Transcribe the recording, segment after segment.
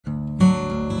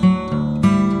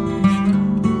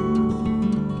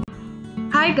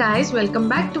Hi guys, welcome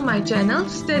back to my channel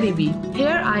Study Bee.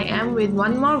 Here I am with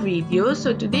one more video.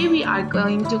 So today we are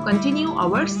going to continue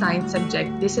our science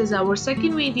subject. This is our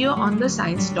second video on the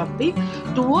science topic.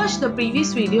 To watch the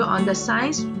previous video on the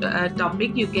science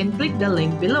topic, you can click the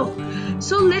link below.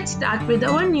 So let's start with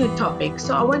our new topic.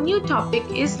 So our new topic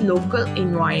is local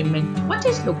environment. What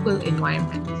is local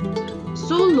environment?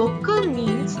 So local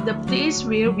means the place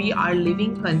where we are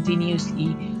living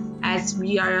continuously. As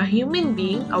we are a human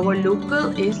being, our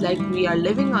local is like we are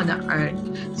living on the earth.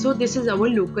 So this is our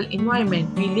local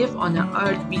environment. We live on the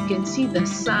earth. We can see the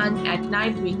sun at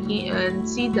night. We can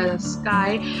see the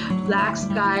sky, black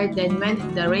sky. Then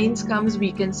when the rains comes,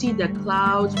 we can see the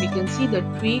clouds. We can see the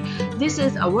tree. This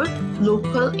is our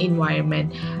local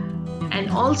environment. And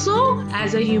also,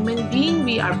 as a human being,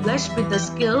 we are blessed with the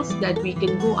skills that we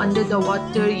can go under the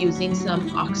water using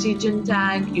some oxygen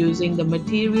tank, using the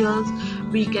materials.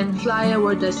 We can fly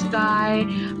over the sky.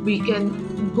 We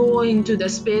can go into the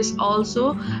space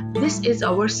also. This is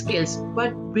our skills.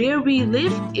 But where we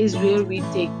live is where we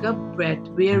take a breath,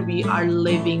 where we are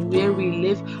living, where we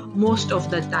live most of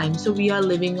the time. So we are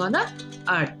living on the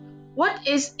earth. What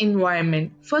is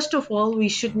environment? First of all, we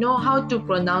should know how to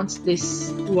pronounce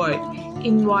this word.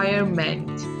 Environment.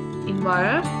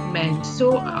 Environment.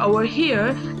 So over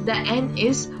here, the N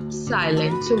is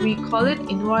silent. So we call it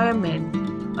environment.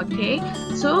 Okay.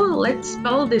 So let's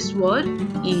spell this word.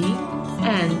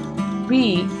 E-N-V-I-R-O-N.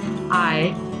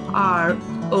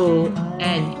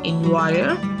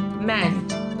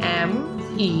 Environment. M-E-N-T-S.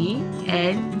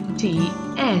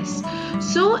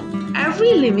 So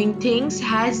every living thing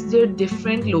has their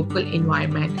different local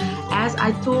environment. As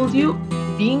I told you,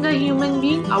 being a human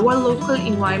being, our local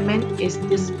environment is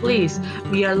this place.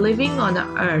 We are living on the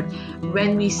earth.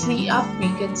 When we see up,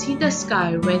 we can see the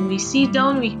sky. When we see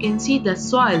down, we can see the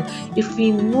soil. If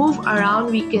we move around,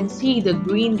 we can see the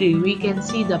greenery. We can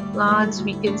see the plants.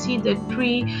 We can see the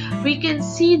tree. We can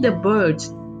see the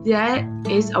birds. That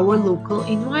is our local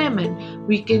environment.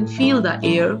 We can feel the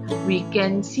air, we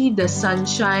can see the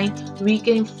sunshine, we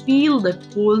can feel the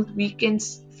cold, we can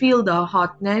feel the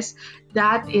hotness.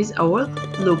 That is our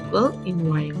local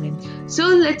environment. So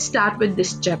let's start with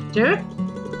this chapter.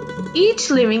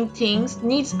 Each living thing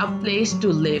needs a place to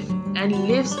live and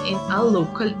lives in a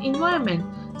local environment.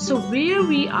 So where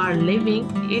we are living,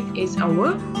 it is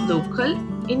our local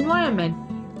environment.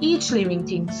 Each living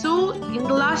thing. So in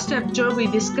the last chapter we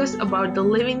discussed about the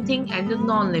living thing and the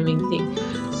non-living thing.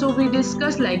 So we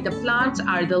discussed like the plants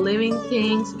are the living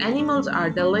things, animals are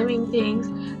the living things.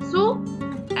 So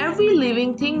every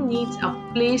living thing needs a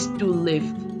place to live,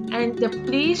 and the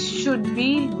place should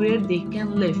be where they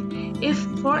can live. If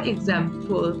for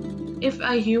example, if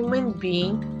a human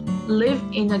being live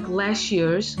in a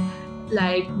glaciers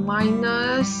like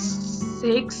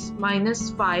 -6,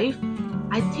 -5,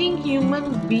 I think human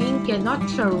being cannot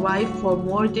survive for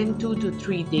more than 2 to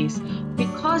 3 days,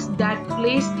 because that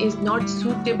place is not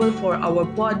suitable for our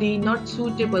body, not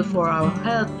suitable for our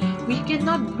health. We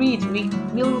cannot breathe, we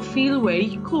will feel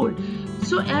very cold.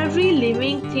 So every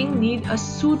living thing needs a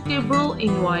suitable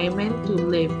environment to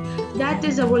live. That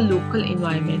is our local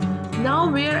environment. Now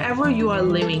wherever you are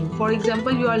living, for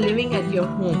example, you are living at your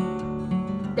home,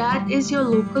 that is your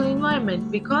local environment,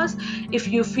 because if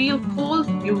you feel cold,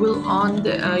 you will on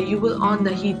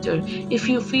the heater. If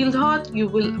you feel hot, you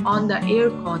will on the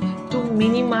aircon to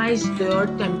minimize your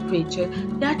temperature.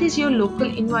 That is your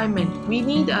local environment. We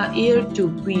need air to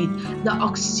breathe. The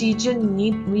oxygen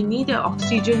we need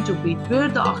oxygen to breathe. Where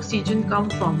the oxygen come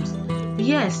from?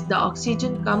 Yes, the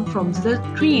oxygen comes from the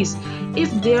trees. If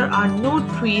there are no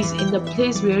trees in the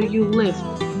place where you live,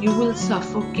 you will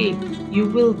suffocate. You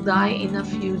will die in a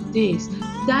few days.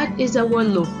 That is our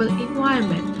local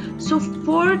environment. So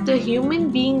for the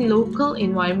human being local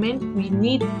environment, we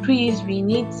need trees, we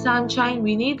need sunshine,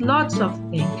 we need lots of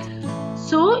things.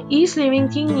 So each living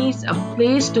thing needs a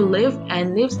place to live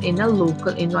and lives in a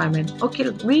local environment. Okay,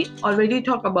 we already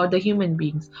talked about the human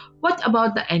beings. What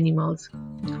about the animals?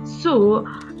 So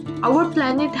our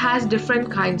planet has different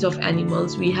kinds of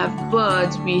animals. We have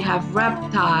birds, we have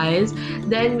reptiles,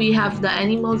 then we have the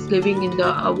animals living in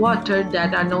the water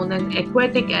that are known as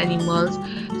aquatic animals.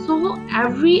 So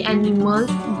every animal,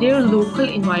 their local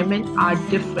environment are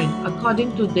different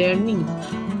according to their needs.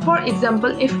 For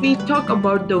example, if we talk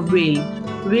about the whale,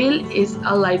 whale is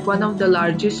like one of the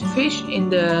largest fish in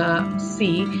the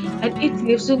sea, and it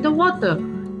lives in the water.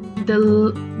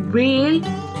 The whale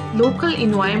local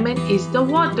environment is the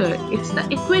water. It's the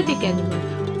aquatic animal.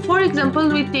 For example,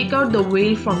 we take out the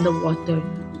whale from the water.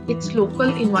 Its local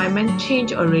environment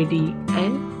change already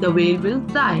and the whale will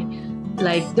die.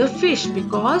 like the fish,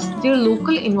 because their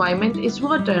local environment is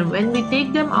water. When we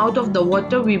take them out of the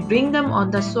water, we bring them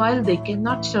on the soil, they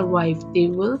cannot survive, they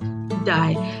will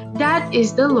die. That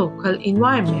is the local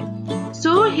environment.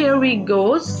 So here we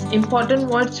go. Important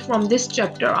words from this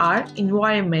chapter are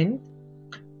environment,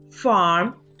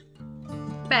 farm,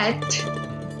 pet,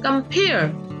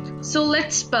 compare. So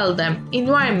let's spell them.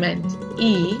 Environment,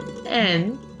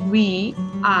 ENVIRONMENT,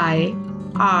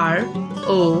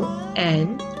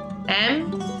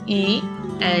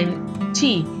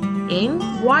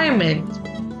 environment.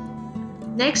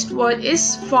 Next word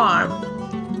is farm,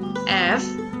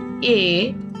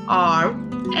 FARM,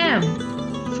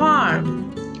 farm.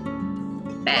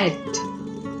 Pet,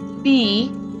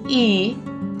 PET,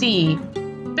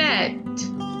 pet.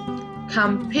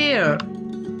 Compare,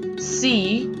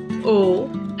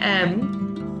 COMPARE,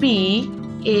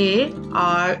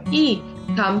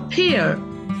 compare.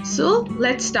 So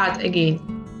let's start again.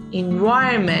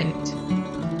 Environment,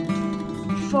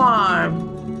 farm,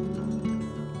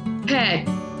 pet,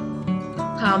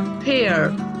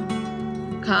 compare.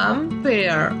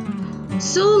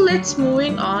 So let's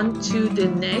moving on to the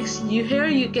next. Here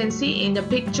you can see in the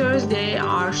pictures they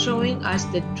are showing us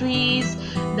the trees,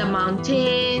 the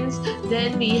mountains,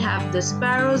 then we have the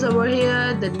sparrows over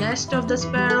here, the nest of the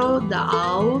sparrow, the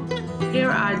owl. Here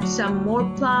are some more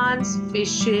plants,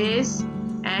 fishes,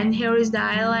 and here is the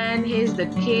island. Here's the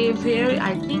cave. Here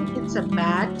I think it's a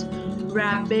bat,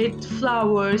 rabbit,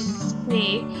 flowers,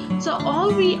 snake. So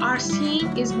all we are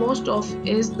seeing is most of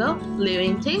is the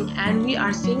living thing, and we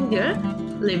are seeing their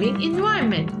living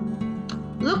environment.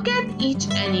 Look at each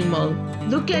animal,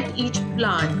 look at each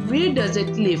plant. Where does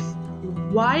it live?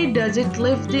 Why does it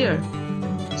live there?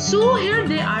 So here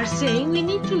they are saying we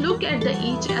need to look at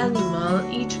each animal,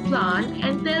 each plant,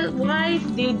 and tell why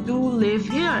they do live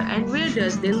here and where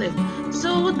does they live.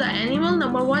 So the animal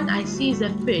number one I see is a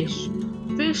fish.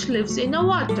 Fish lives in the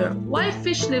water. Why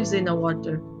fish lives in the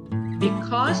water?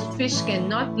 Because fish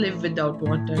cannot live without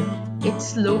water.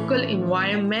 Its local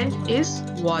environment is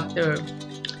water.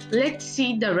 Let's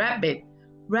see the rabbit.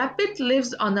 Rabbit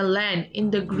lives on the land in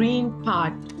the green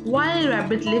part. Why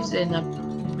rabbit lives in a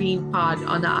green part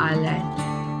on the island?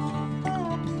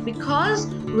 Because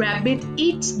rabbit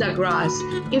eats the grass.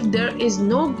 If there is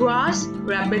no grass,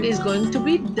 rabbit is going to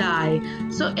be die.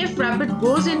 So if rabbit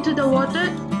goes into the water,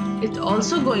 it's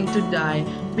also going to die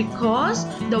because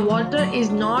the water is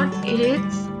not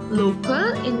its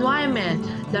local environment.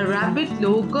 The rabbit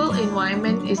local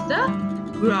environment is the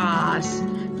grass.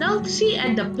 Now see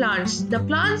at the plants. The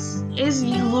plants is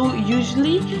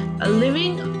usually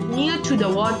living near to the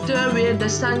water where the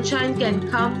sunshine can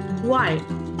come. Why?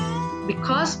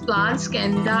 Because plants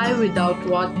can die without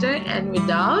water and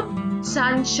without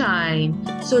sunshine.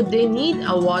 So they need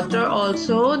a water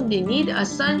also, they need a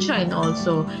sunshine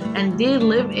also, and they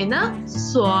live in a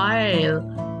soil.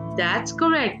 That's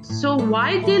correct. So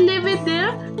why they live it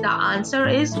there? The answer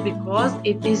is because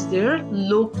it is their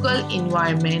local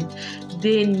environment.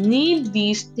 They need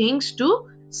these things to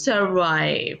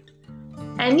survive.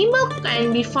 Animal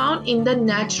can be found in the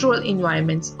natural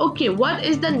environments. Okay, what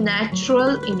is the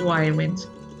natural environment?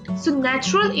 So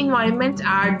natural environments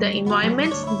are the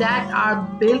environments that are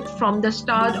built from the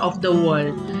start of the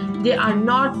world. They are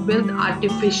not built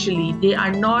artificially. They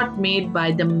are not made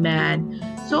by the man.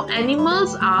 So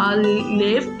animals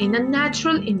live in a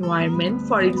natural environment.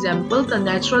 For example, the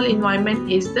natural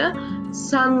environment is the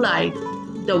sunlight,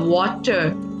 the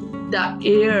water, the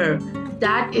air.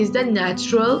 That is the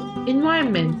natural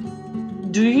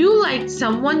environment. Do you like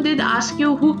someone did ask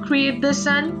you who created the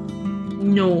sun?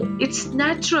 No, it's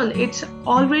natural. It's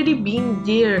already been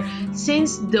there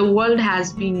since the world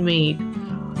has been made.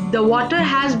 The water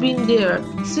has been there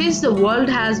since the world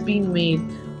has been made.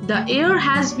 The air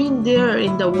has been there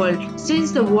in the world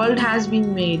since the world has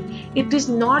been made. It is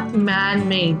not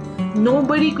man-made.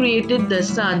 Nobody created the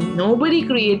sun. Nobody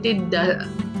created the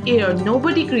air.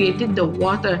 Nobody created the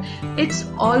water. It's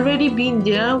already been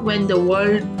there when the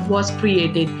world was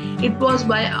created. It was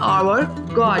by our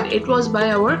God. It was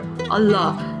by our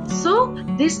Allah. So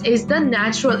this is the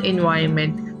natural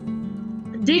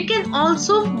environment. They can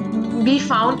also be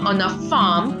found on a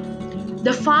farm.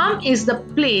 The farm is the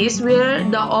place where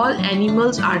all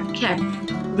animals are kept,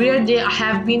 where they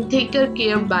have been taken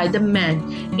care by the man.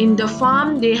 In the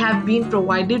farm, they have been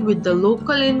provided with the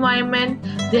local environment,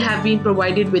 they have been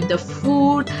provided with the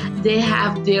food, they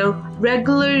have their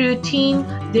regular routine,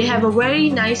 they have a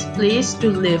very nice place to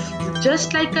live,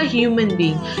 just like a human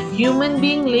being. Human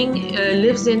being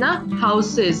lives in a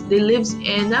houses, they lives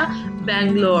in a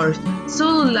Bangalore. So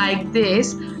like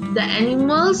this, the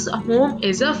animal's home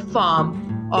is a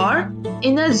farm. Or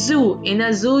in a zoo. In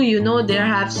a zoo, you know, there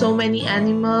have so many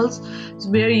animals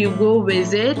where you go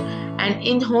visit. And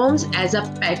in homes as a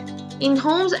pet. In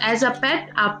homes as a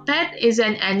pet is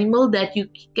an animal that you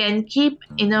can keep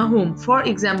in a home. For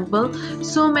example,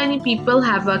 so many people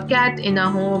have a cat in a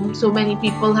home, so many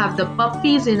people have the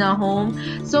puppies in a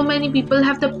home, so many people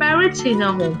have the parrots in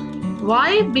a home.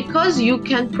 Why? Because you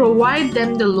can provide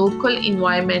them the local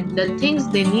environment, the things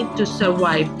they need to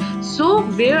survive. So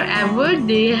wherever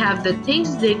they have the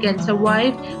things they can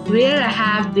survive, they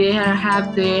have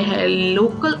the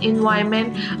local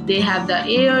environment, they have the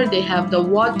air, they have the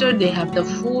water, they have the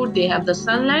food, they have the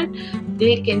sunlight,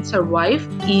 they can survive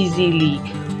easily.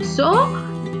 So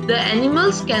the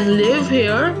animals can live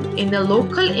here in a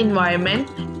local environment.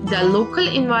 The local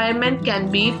environment can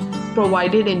be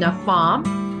provided in a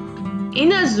farm,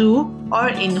 in a zoo, or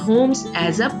in homes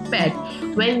as a pet.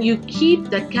 When you keep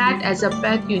the cat as a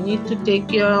pet, you need to take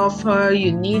care of her,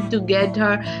 you need to get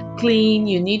her clean,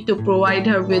 you need to provide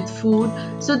her with food.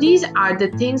 So these are the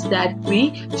things that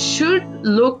we should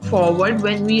look forward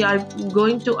when we are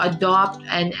going to adopt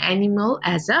an animal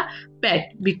as a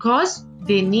pet, because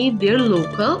they need their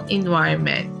local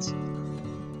environment.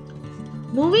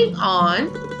 Moving on,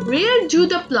 where do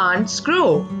the plants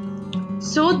grow?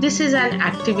 So this is an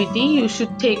activity. You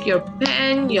should take your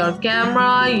pen, your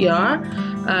camera, your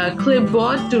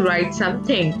clipboard to write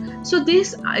something. So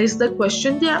this is the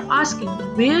question they are asking.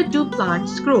 Where do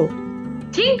plants grow?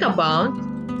 Think about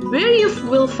where you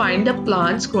will find the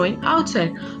plants growing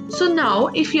outside. So now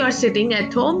if you are sitting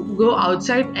at home, go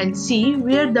outside and see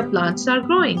where the plants are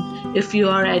growing. If you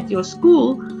are at your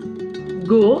school,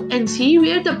 go and see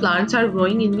where the plants are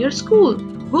growing in your school.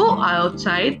 Go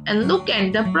outside and look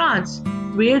at the plants.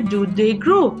 Where do they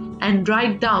grow? And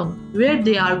write down where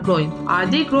they are growing. Are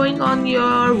they growing on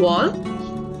your wall?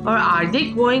 Or are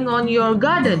they growing on your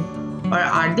garden? Or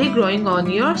are they growing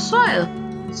on your soil?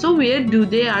 So where do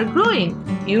they are growing?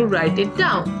 You write it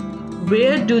down.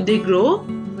 Where do they grow?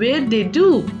 Where they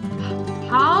do?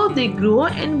 How they grow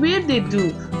and where they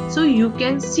do. So you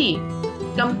can see.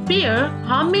 Compare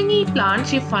how many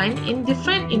plants you find in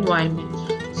different environments.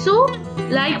 So,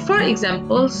 like for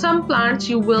example, some plants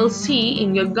you will see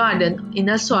in your garden in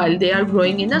a soil, they are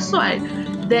growing in a soil.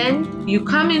 Then you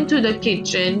come into the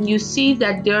kitchen, you see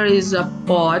that there is a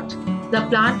pot, the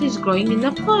plant is growing in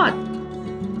a pot.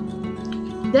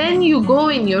 Then you go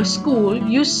in your school,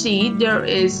 you see there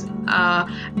is a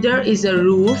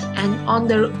roof, and on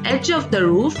the edge of the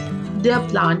roof, the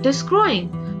plant is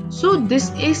growing. So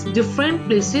this is different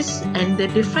places and the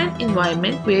different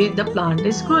environment where the plant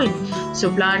is growing.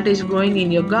 So plant is growing in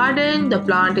your garden, the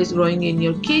plant is growing in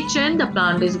your kitchen, the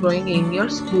plant is growing in your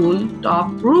school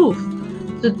top roof.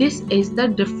 So this is the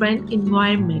different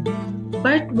environment.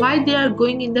 But why they are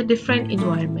going in the different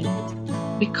environment?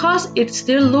 Because it's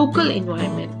their local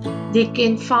environment. They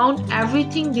can find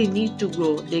everything they need to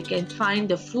grow. They can find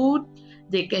the food,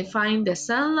 they can find the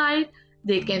sunlight,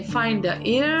 they can find the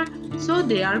air, so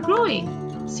they are growing.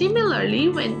 Similarly,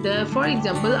 when for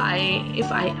example,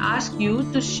 if I ask you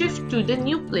to shift to the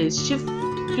new place, shift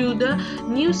to the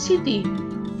new city,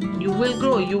 you will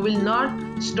grow. You will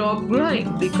not stop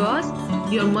growing because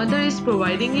your mother is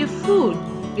providing you food,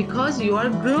 because you are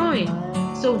growing.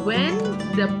 So when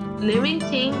the living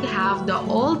thing have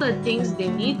all the things they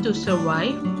need to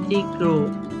survive, they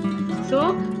grow.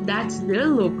 So that's their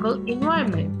local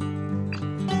environment.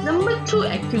 Number 2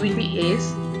 activity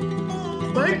is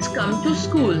birds come to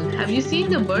school. Have you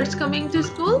seen the birds coming to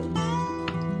school?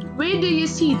 Where do you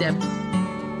see them?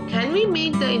 Can we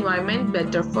make the environment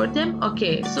better for them?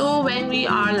 Okay, so when we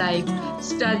are like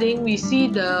studying, we see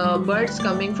the birds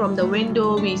coming from the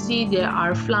window, we see they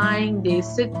are flying, they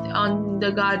sit on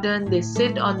the garden, they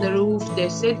sit on the roof, they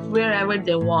sit wherever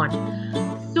they want.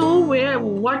 So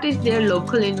what is their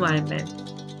local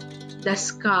environment? The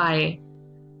sky,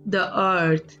 the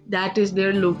earth, that is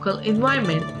their local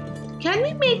environment. Can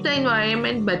we make the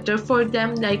environment better for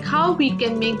them? Like how we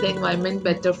can make the environment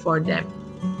better for them?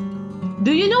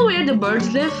 Do you know where the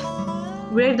birds live?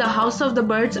 Where the house of the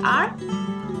birds are?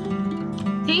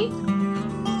 Think?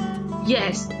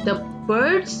 Yes, the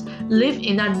birds live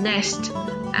in a nest,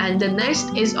 and the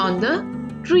nest is on the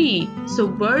tree. So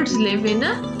birds live in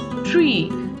a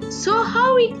tree. So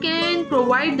how we can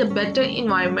provide the better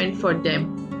environment for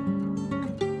them?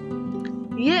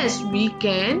 Yes, we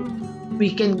can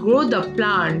grow the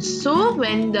plants. So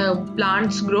when the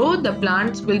plants grow, the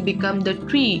plants will become the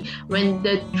tree. When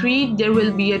there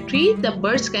will be a tree, the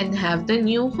birds can have the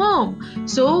new home.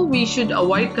 So we should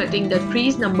avoid cutting the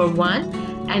trees, number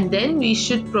 1, and then we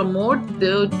should promote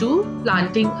to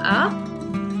planting a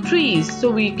trees, so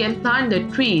we can plant the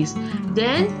trees.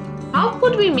 Then how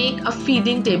could we make a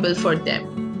feeding table for them?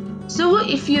 So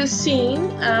if you've seen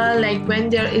like when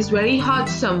there is very hot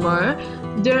summer,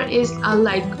 there is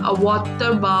like a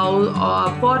water bowl or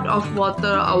a pot of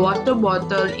water, a water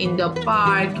bottle in the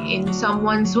park, in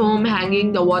someone's home,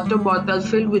 hanging the water bottle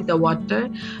filled with the water,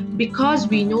 because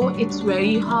we know it's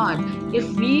very hot. If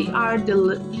we are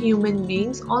the human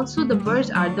beings, also the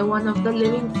birds are the one of the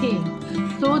living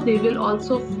things, so they will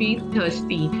also feel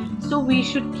thirsty. So we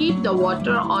should keep the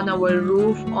water on our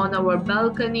roof, on our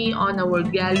balcony, on our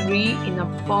gallery, in a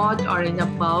pot or in a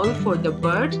bowl for the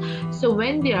birds. So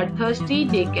when they are thirsty,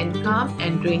 they can come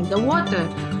and drink the water.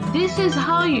 This is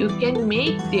how you can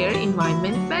make their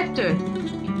environment better.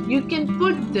 You can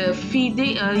put the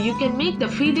feeding, you can make the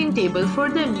feeding table for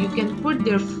them. You can put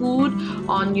their food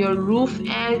on your roof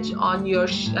edge, on your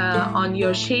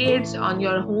shades, on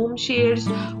your home shades,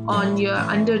 on your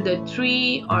under the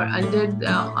tree, or under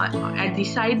at the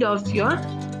side of your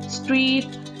street,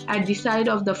 at the side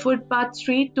of the footpath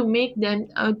street, to make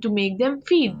them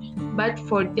feed. But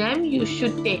for them, you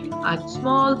should take a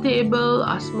small table,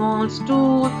 a small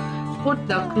stool, put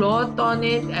the cloth on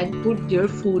it and put their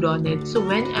food on it. So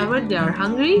whenever they are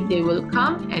hungry, they will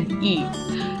come and eat.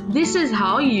 This is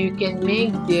how you can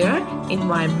make their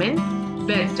environment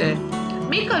better.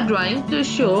 Make a drawing to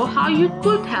show how you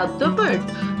could help the bird.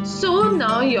 So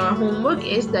now your homework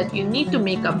is that you need to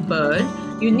make a bird,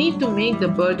 you need to make the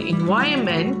bird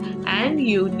environment, and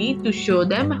you need to show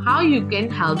them how you can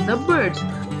help the birds.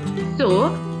 So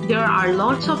there are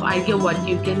lots of ideas what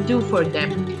you can do for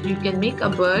them. You can make a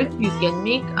bird, you can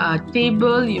make a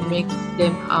table, you make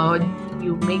them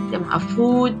a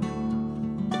food.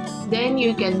 Then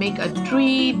you can make a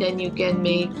tree, then you can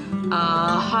make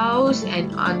a house,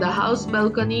 and on the house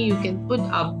balcony you can put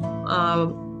a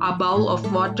bowl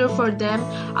of water for them,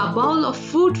 a bowl of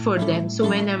food for them. So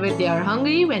whenever they are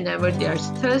hungry, whenever they are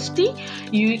thirsty,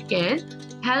 you can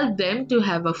help them to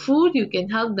have a food, you can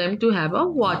help them to have a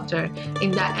water.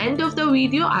 In the end of the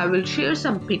video, I will share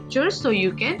some pictures so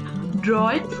you can draw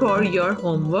it for your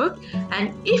homework.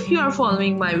 And if you are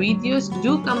following my videos,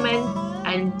 do comment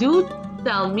and do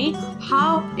tell me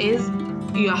how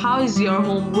is your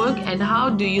homework and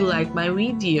how do you like my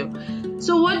video.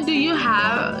 So what do you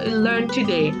have learned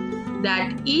today?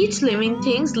 That each living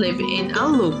things live in a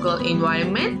local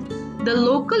environment. The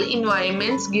local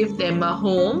environments give them a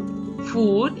home,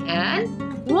 food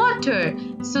and water.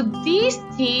 So these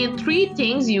three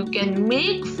things you can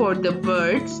make for the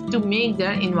birds to make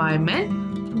their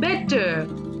environment better.